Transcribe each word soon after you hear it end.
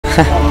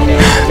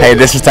Hey,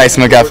 this is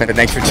Tyson McGuffin, and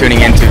thanks for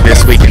tuning in to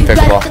This Week in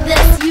Pickleball.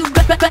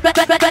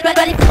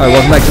 Alright,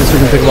 welcome back to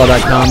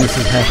thisweekinpickleball.com. This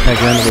is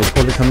 #Randall,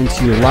 reporter coming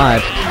to you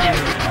live.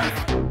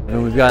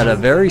 And we've got a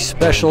very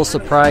special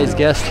surprise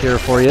guest here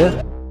for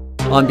you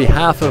on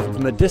behalf of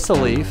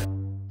Medicileaf.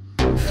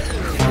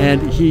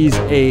 And he's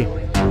a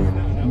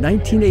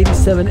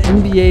 1987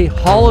 NBA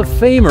Hall of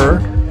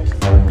Famer.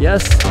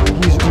 Yes,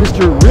 he's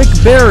Mr. Rick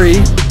Barry.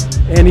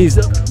 And he's,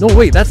 no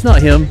wait, that's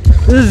not him.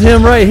 This is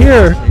him right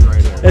here.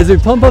 As we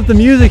pump up the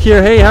music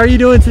here. Hey, how are you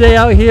doing today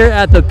out here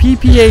at the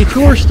PPA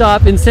tour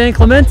stop in San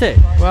Clemente?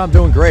 Well, I'm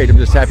doing great. I'm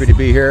just happy to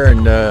be here,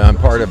 and I'm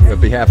part of, on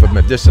behalf of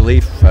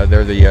Medicileaf.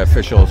 They're the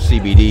official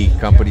CBD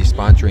company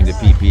sponsoring the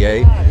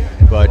PPA.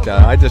 But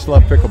I just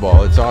love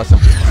pickleball. It's awesome.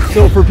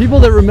 So for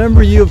people that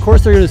remember you, of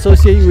course they're going to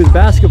associate you with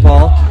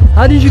basketball.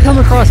 How did you come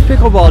across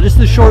pickleball? Just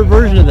the short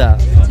version of that.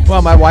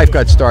 Well, my wife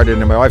got started,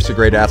 and my wife's a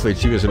great athlete.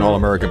 She was an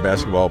All-American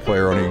basketball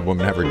player. Only woman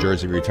to have her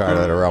jersey retired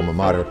at her alma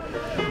mater.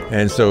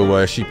 And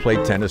so she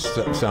played tennis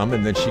some,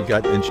 and then she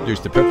got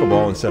introduced to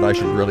pickleball and said I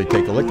should really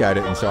take a look at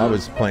it. And so I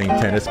was playing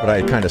tennis, but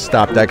I kind of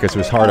stopped that because it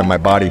was hard on my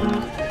body.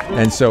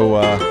 And so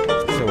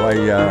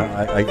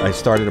I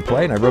started to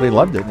play, and I really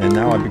loved it. And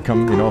now I've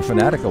become,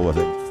 fanatical with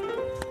it.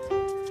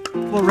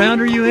 What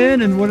round are you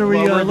in, and what are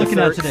we looking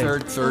at today?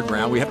 Third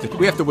round. We have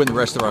to win the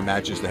rest of our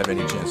matches to have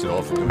any chance at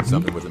all for doing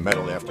something with a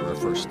medal after our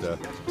first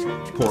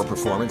poor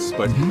performance.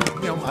 But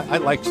I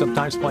like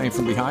sometimes playing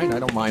from behind. I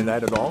don't mind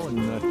that at all.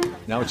 And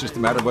now it's just a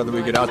matter of whether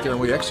we get out there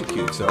and we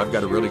execute. So I've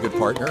got a really good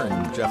partner,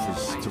 and Jeff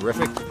is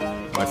terrific.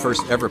 My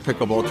first ever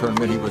pickleball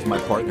tournament, he was my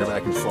partner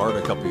back in Florida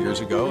a couple of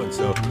years ago, and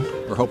so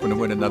we're hoping to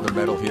win another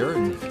medal here,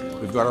 and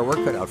we've got our work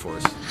cut out for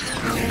us.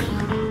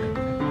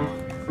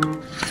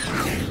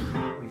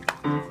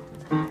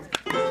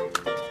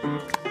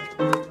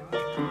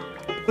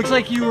 Looks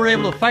like you were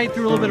able to fight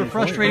through a little bit of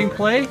frustrating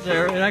play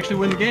there and actually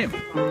win the game.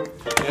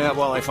 Yeah,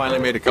 well, I finally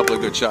made a couple of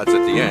good shots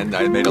at the end.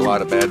 I made a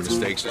lot of bad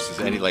mistakes. This is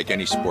like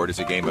any sport, it's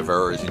a game of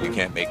errors, and you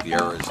can't make the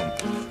errors.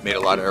 And made a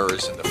lot of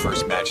errors in the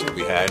first match that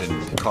we had, and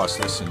it cost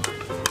us, and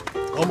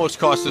almost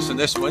cost us in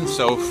this one.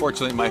 So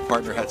fortunately, my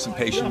partner had some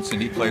patience,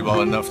 and he played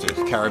well enough to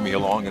carry me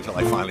along until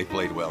I finally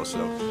played well. So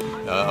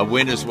a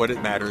win is what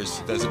it matters.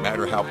 It doesn't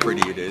matter how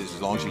pretty it is.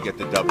 As long as you get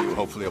the W,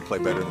 hopefully I'll play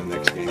better in the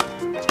next game.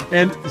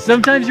 And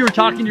sometimes you were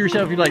talking to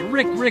yourself, you're like,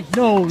 Rick,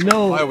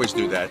 no. I always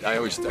do that.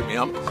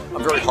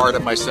 I'm very hard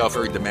on myself,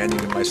 very demanding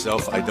of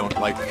myself. I don't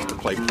like to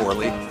play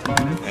poorly.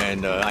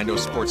 And I know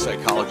sports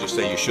psychologists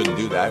say you shouldn't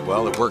do that.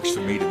 Well, it works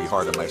for me to be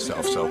hard on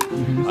myself, so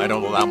I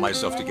don't allow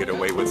myself to get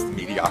away with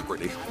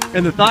mediocrity.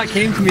 And the thought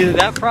came to me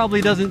that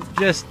probably doesn't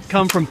just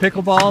come from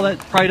pickleball. That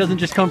probably doesn't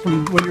just come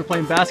from when you're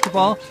playing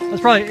basketball.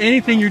 That's probably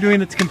anything you're doing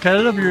that's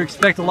competitive, you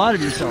expect a lot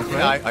of yourself,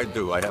 right? Yeah, I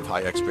do. I have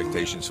high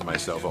expectations for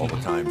myself all the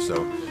time.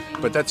 So,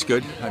 but that's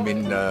good. I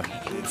mean,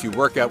 if you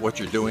work out what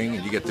you're doing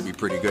and you get to be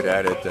pretty good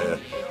at it,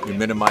 you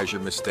minimize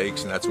your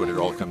mistakes, and that's what it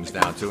all comes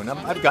down to. And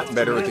I've gotten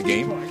better at the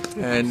game,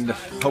 and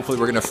hopefully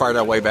we're going to fight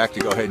our way back to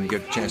go ahead and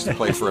get a chance to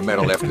play for a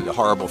medal after the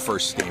horrible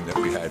first game that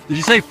we had. Did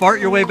you say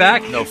fart your way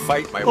back? No,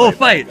 fight my way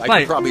back. I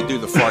can probably do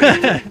the fart.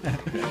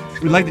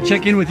 We'd like to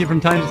check in with you from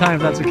time to time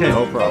if that's okay.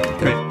 No problem.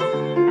 Great.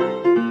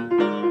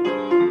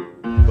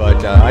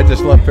 But I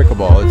just love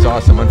pickleball. It's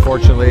awesome.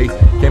 Unfortunately,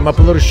 came up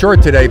a little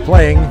short today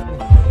playing.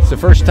 It's the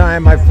first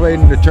time I've played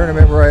in a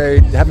tournament where I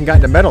haven't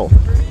gotten a medal.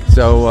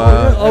 So,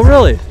 oh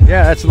really?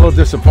 Yeah, that's a little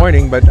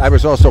disappointing, but I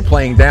was also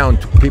playing down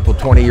people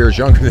 20 years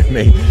younger than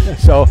me.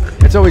 So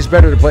it's always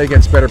better to play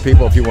against better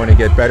people if you want to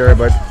get better.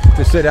 But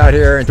to sit out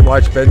here and to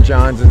watch Ben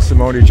Johns and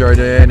Simone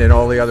Jardin and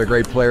all the other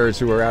great players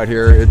who are out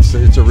here, it's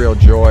a real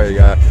joy.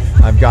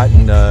 I've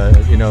gotten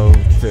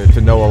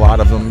to know a lot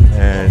of them,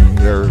 and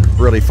they're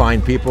really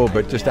fine people,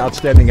 but just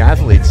outstanding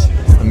athletes.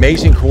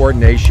 Amazing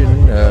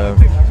coordination,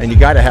 and you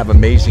got to have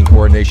amazing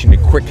coordination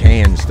and quick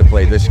hands to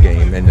play this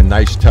game, and a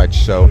nice touch.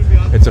 So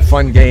it's a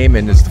fun game,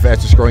 and it's the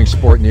fastest growing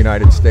sport in the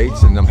United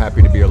States, and I'm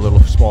happy to be a little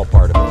small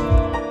part of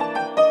it.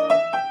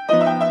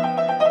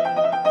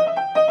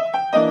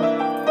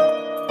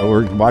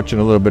 We're watching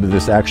a little bit of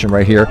this action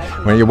right here.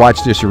 When you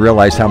watch this, you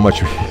realize how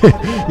much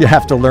you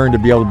have to learn to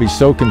be able to be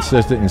so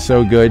consistent and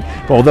so good.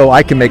 But although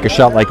I can make a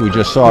shot like we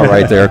just saw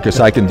right there, because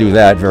I can do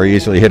that very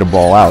easily, hit a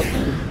ball out.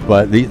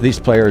 But these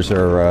players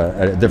are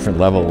at a different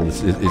level.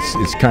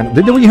 It's kind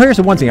of. Here's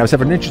the one thing. I was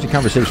having an interesting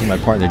conversation with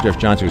my partner, Jeff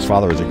Johnson, whose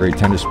father was a great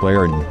tennis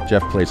player, and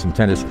Jeff played some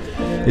tennis.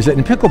 Is that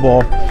in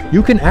pickleball,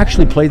 you can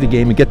actually play the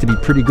game and get to be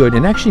pretty good,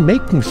 and actually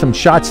make some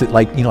shots that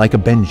like a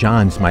Ben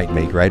Johns might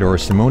make, right, or a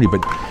Simone.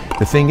 But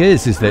the thing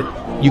is that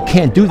you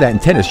can't do that in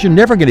tennis. You're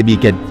never going to be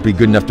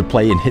good enough to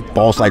play and hit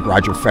balls like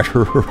Roger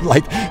Federer or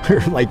like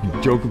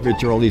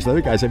Djokovic or all these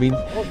other guys. I mean,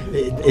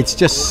 it's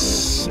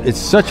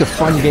such a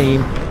fun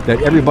game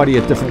that everybody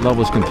at different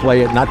levels can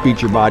play it, not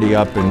beat your body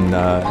up, and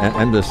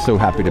I'm just so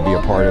happy to be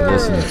a part of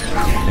this.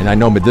 And I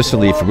know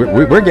Medicileaf,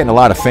 we're getting a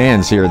lot of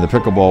fans here in the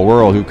pickleball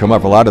world who come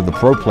up. A lot of the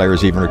pro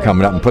players even are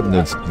coming up and putting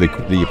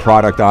the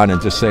product on and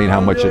just saying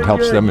how much it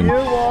helps them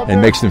and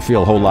makes them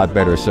feel a whole lot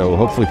better. So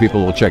hopefully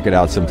people will check it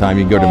out sometime.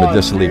 You can go to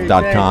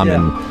medicileaf.com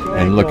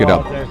and look it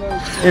up.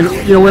 And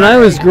you know, when I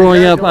was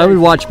growing up, I would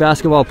watch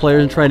basketball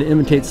players and try to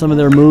imitate some of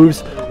their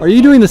moves. Are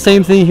you doing the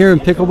same thing here in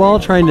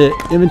pickleball, trying to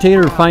imitate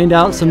or find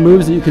out some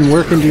moves that you can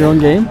work into your own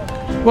game?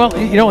 Well,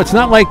 you know, it's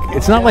not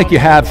like you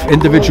have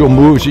individual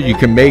moves that you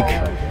can make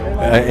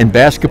in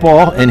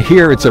basketball, and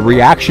here it's a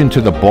reaction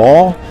to the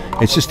ball.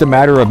 It's just a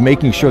matter of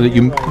making sure that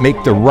you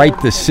make the right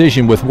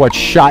decision with what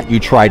shot you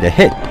try to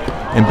hit.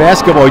 In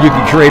basketball, you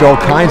can create all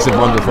kinds of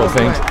wonderful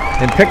things.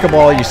 In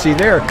pickleball, you see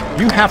there,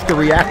 you have to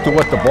react to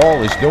what the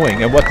ball is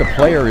doing and what the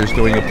player is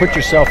doing and put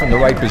yourself in the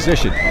right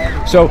position.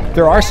 So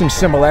there are some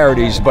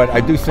similarities, but I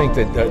do think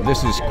that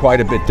this is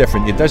quite a bit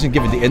different. It doesn't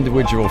give you the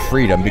individual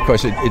freedom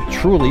because it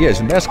truly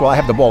is. In basketball, I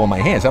have the ball in my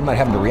hands. I'm not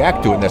having to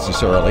react to it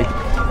necessarily,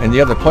 and the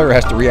other player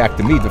has to react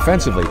to me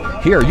defensively.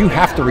 Here, you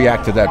have to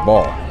react to that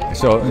ball.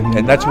 So,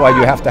 and that's why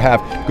you have to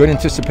have good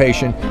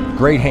anticipation,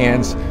 great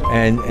hands,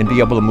 and be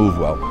able to move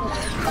well.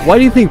 Why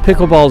do you think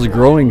pickleball is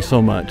growing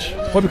so much?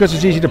 Well, because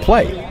it's easy to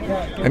play.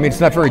 I mean, it's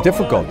not very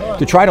difficult.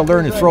 To try to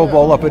learn and throw a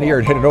ball up in the air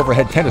and hit an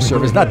overhead tennis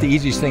serve is not the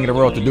easiest thing in the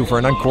world to do for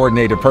an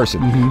uncoordinated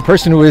person. A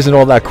person who isn't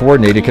all that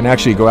coordinated can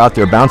actually go out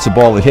there, bounce the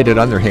ball and hit it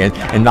underhand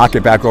and knock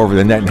it back over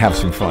the net and have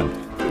some fun.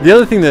 The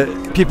other thing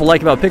that people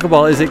like about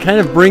pickleball is it kind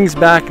of brings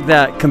back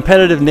that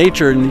competitive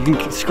nature, and you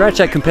can scratch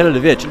that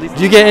competitive itch.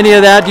 Do you get any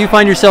of that? Do you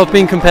find yourself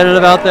being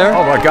competitive out there?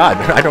 Oh my God,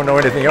 I don't know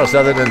anything else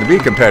other than to be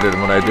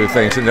competitive when I do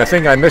things. And the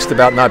thing I missed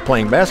about not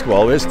playing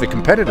basketball is the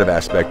competitive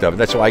aspect of it.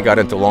 That's why I got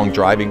into long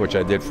driving, which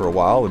I did for a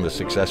while and was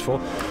successful.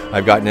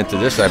 I've gotten into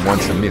this. I've won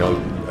some,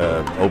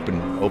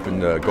 open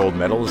gold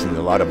medals and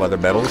a lot of other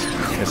medals.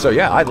 And so,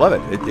 yeah, I love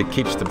it. It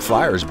keeps the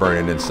fires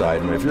burning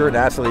inside. I mean, if you're an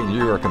athlete and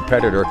you're a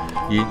competitor,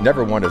 you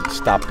never want to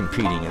stop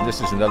competing. And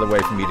this is another way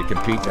for me to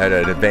compete at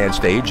an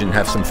advanced age and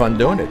have some fun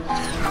doing it.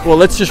 Well,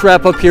 let's just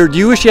wrap up here. Do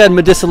you wish you had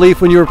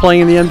Medicileaf when you were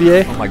playing in the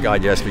NBA? Oh my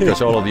God, yes,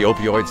 because all of the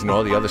opioids and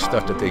all the other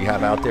stuff that they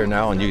have out there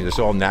now, and it's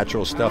all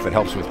natural stuff. It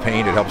helps with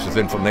pain, it helps with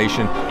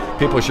inflammation.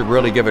 People should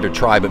really give it a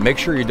try, but make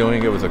sure you're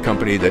doing it with a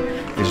company that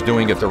is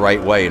doing it the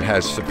right way and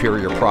has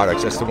superior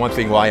products. That's the one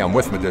thing why I'm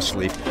with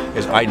Medicileaf,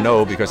 is I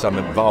know, because I'm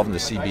involved in the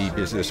CBD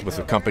business with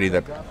a company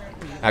that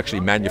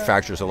actually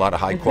manufactures a lot of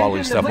high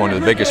quality stuff, one of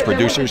the biggest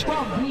producers,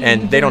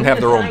 and they don't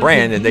have their own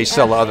brand and they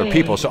sell to other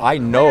people. So I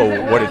know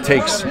what it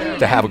takes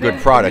to have a good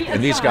product,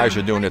 and these guys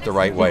are doing it the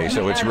right way.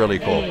 So it's really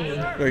cool.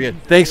 Very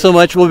good. Thanks so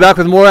much. We'll be back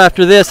with more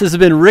after this. This has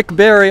been Rick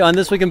Barry on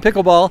This Week in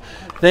Pickleball.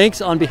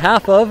 Thanks on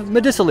behalf of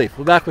Medicileaf.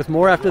 We'll be back with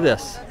more after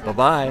this.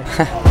 Bye-bye.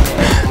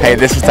 Hey,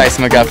 this is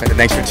Tyson McGuffin, and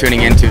thanks for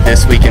tuning in to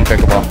This Week in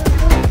Pickleball.